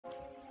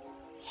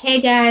Hey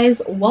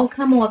guys,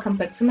 welcome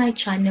back to my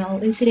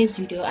channel. In today's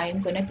video I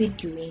am gonna be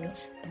doing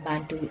the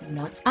Bantu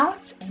knots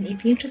out, and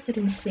if you're interested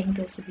in seeing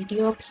this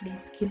video,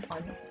 please keep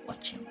on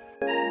watching.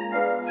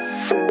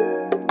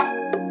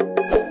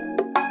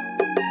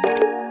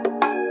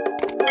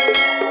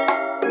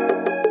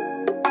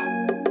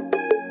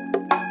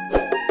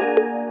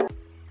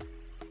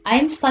 I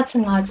am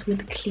starting out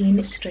with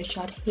clean stretch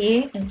out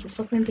hair, and to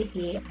soften the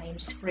hair I am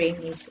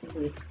spraying it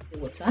with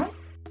water.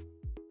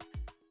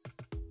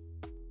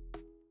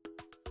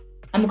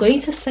 I'm going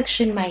to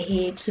section my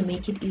hair to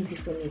make it easy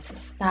for me to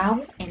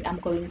style, and I'm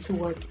going to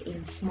work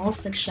in small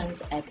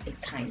sections at a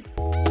time.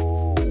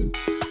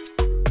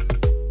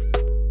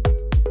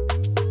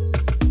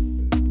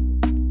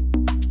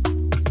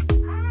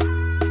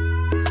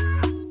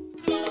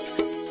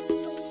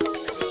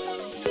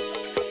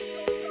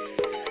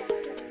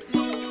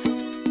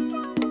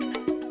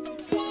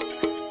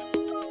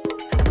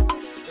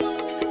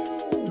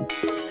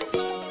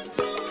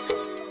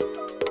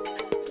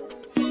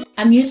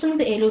 I'm using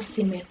the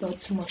LOC method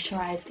to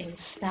moisturize and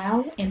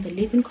style, and the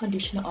leave-in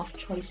conditioner of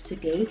choice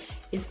today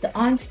is the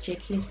Aunt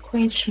Jackie's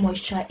Quench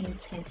Moisture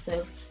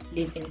Intensive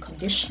Leave-in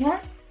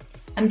Conditioner.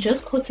 I'm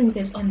just coating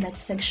this on that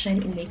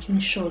section and making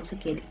sure to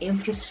get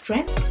every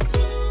strength.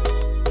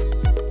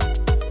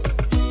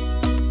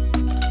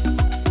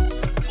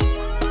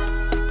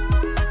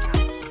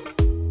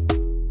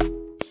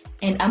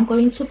 And I'm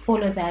going to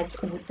follow that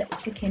with the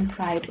African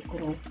Pride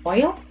Growth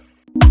Oil.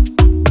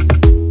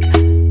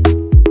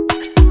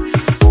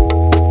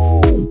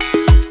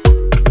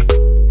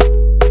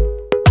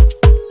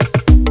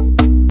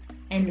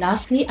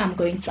 Lastly, I'm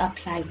going to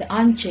apply the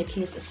Aunt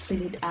Jackie's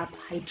Sealed Up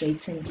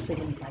Hydrating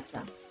Sealing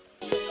Butter.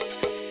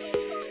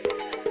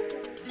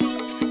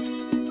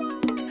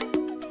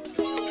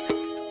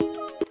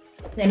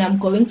 Then I'm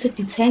going to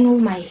detangle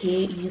my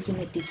hair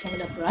using a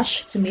detangler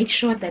brush to make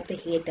sure that the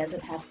hair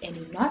doesn't have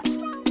any knots.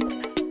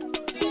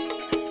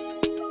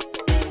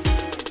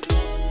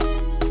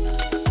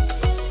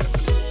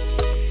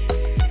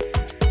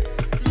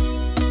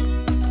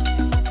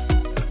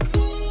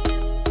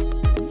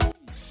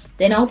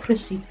 Then I'll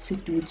proceed to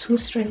do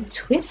 2-strand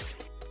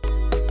twist.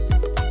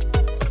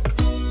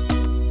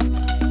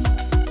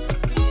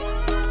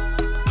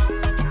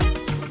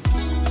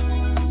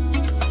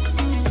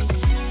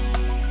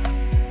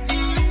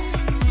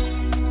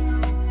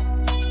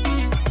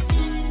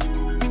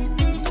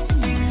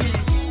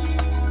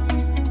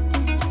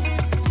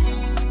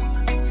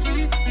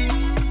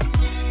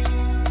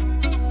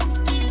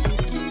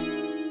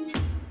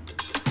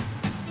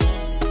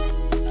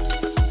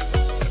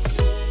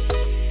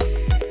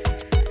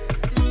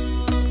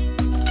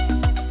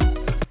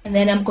 And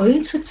then I'm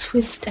going to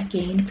twist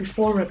again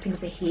before wrapping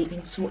the hair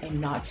into a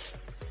knot.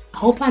 I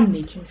hope I'm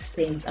making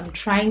sense. I'm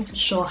trying to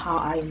show how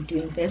I am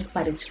doing this,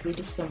 but it's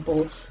really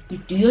simple. You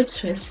do your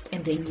twist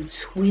and then you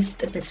twist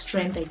the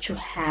strand that you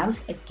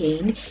have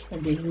again,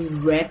 and then you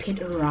wrap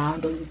it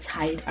around, or you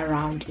tie it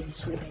around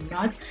into a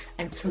knot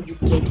until you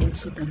get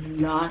into the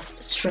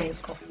last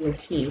strands of your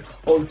hair,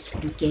 or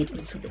until you get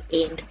into the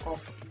end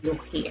of your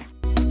hair.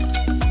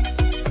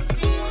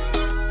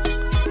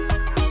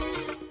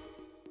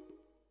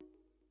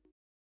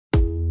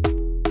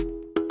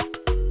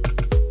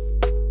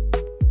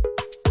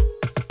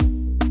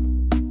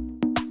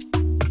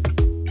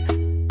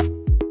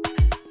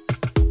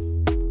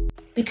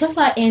 Because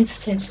our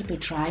ends tend to be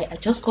dry, I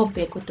just go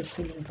back with the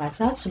sealing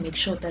butter to make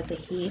sure that the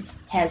hair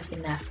has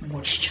enough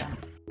moisture.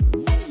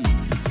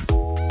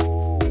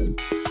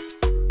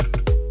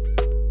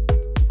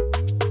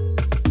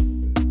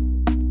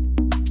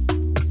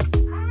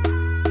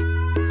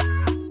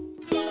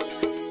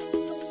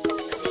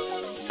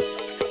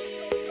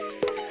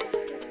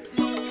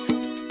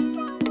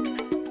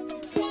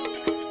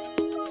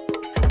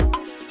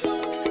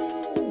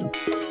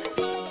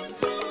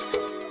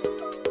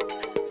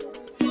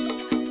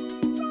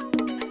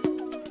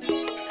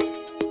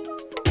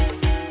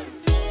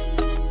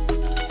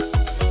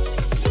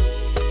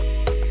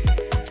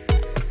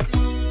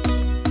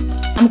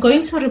 I'm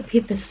going to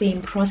repeat the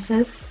same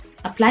process.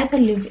 Apply the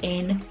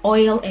leave-in,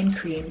 oil and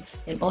cream,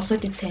 then also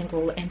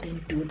detangle, and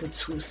then do the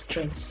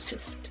 2-strand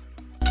twist.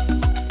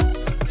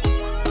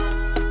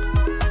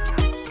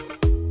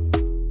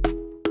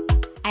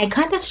 I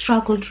kind of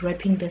struggled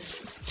wrapping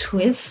this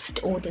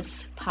twist, or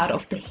this part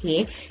of the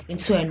hair,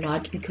 into a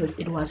knot because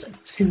it was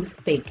too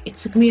thick. It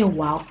took me a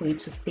while for it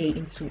to stay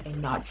into a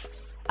knot.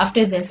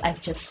 After this, I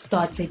just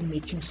started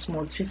making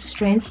small twist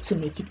strands to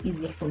make it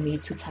easier for me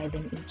to tie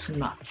them into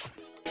knots.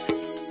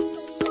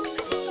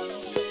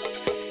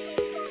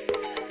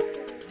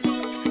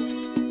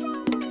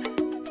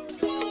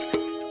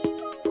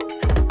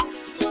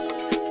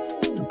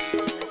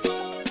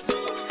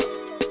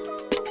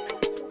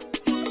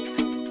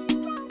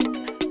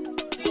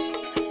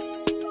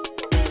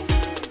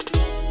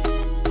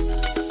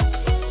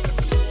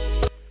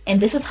 And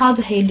this is how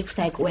the hair looks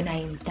like when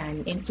I am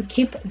done. And to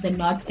keep the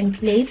knots in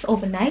place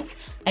overnight,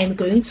 I am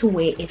going to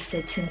wear a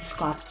satin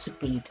scarf to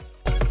bed.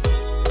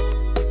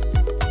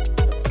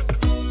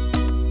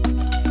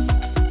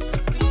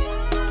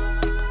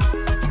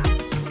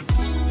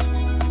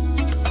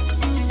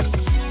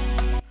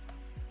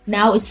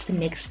 Now it's the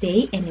next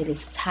day and it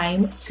is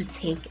time to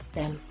take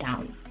them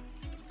down.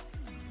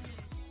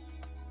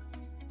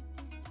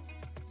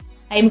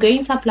 I am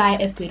going to apply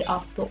a bit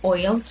of the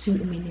oil to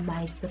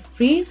minimize the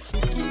frizz.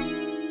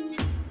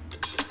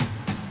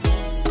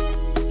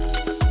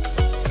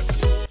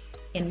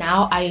 And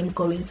now I am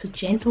going to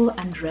gently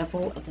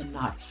unravel the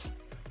knots.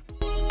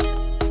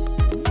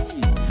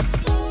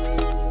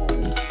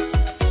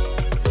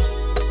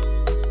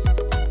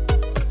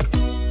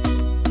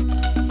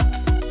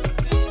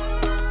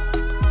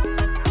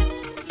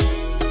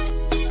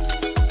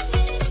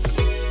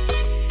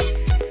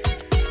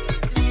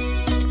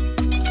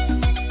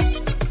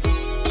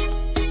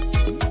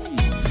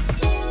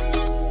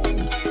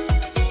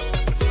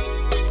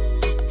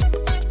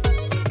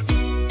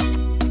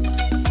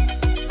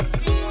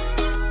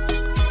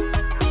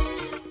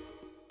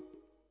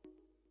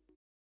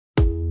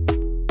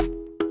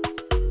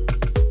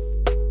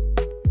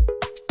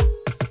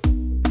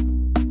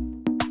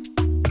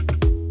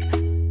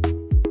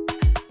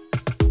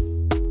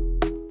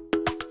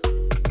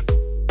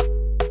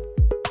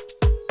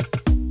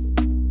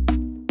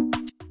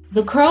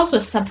 The curls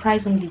were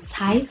surprisingly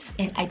tight,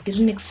 and I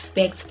didn't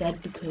expect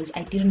that because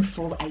I didn't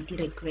feel I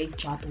did a great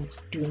job in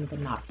doing the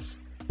knots.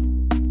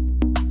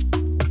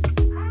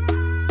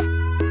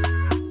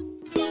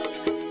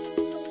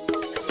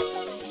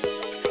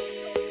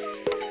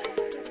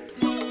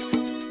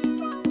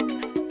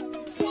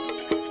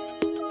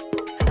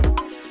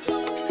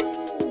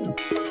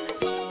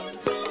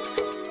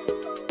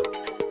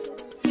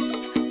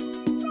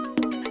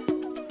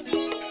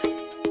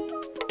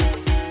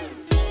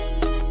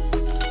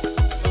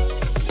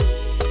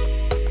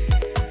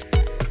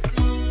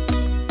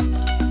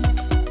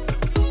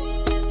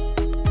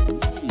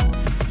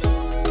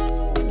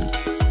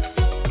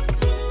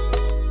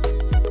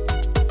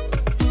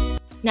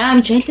 Now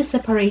I'm gently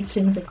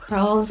separating the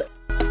curls.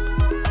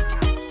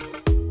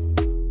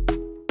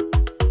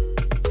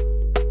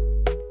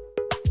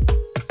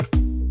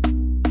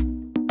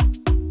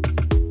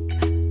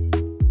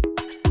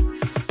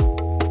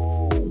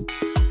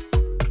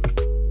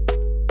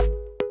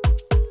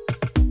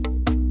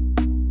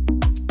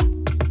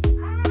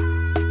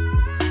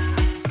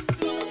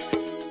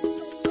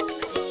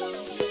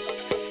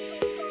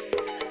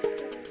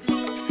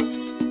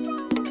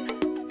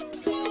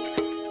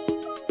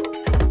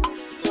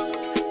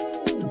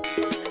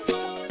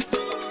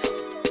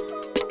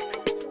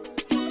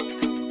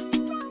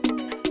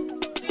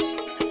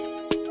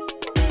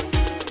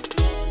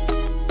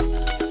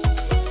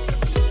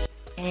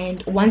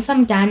 And once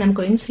I'm done, I'm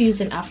going to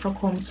use an afro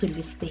comb to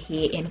lift the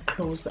hair and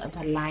close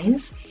the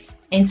lines.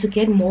 And to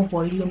get more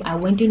volume, I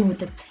went in with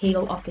the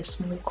tail of a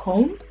small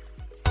comb.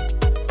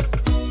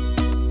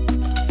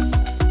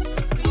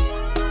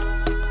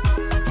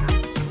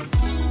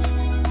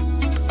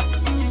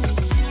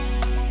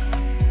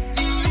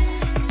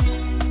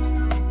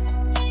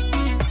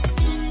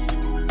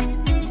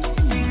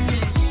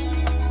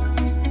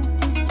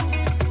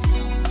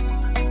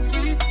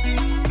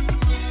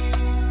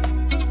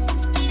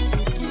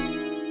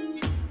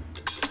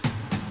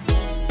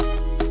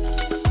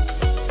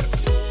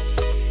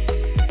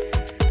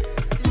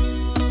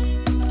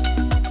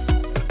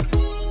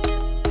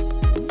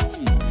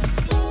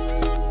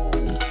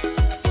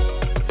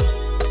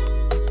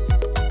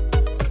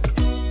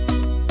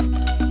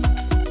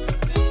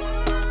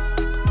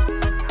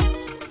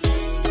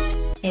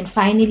 And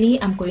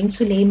finally, I'm going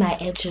to lay my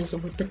edges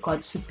with the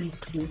got2b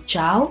glue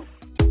gel.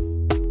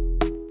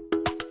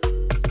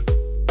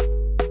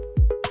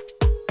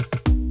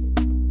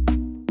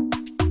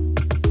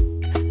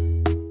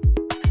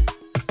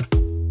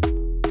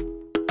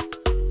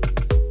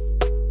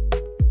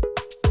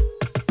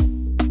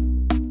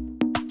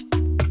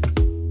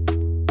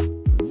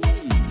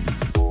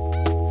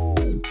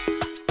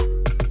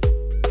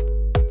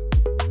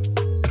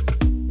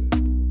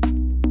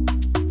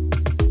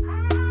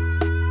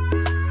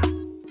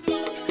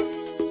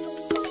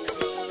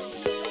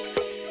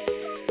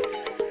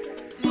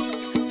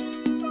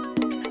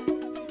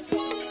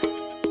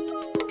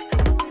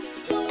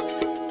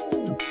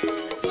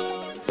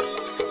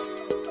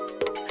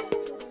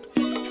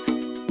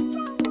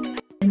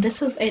 And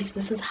this is it.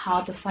 This is how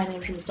the final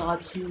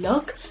results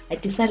look. I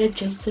decided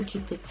just to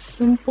keep it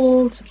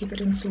simple, to keep it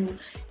into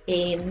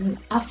an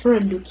afro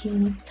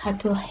looking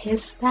type of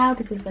hairstyle,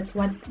 because that's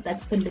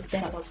the look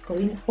that I was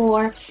going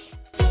for.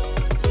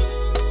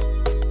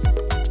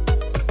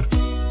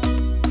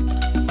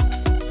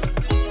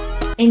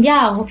 And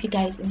yeah, I hope you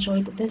guys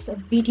enjoyed this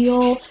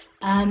video.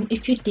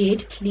 If you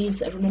did,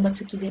 please remember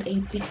to give it a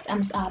big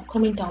thumbs up,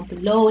 comment down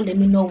below, let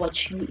me know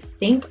what you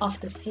think of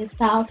this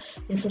hairstyle,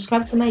 and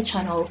subscribe to my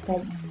channel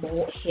for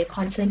more hair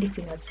content if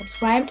you're not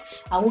subscribed.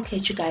 I will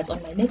catch you guys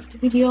on my next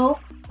video.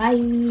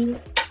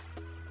 Bye.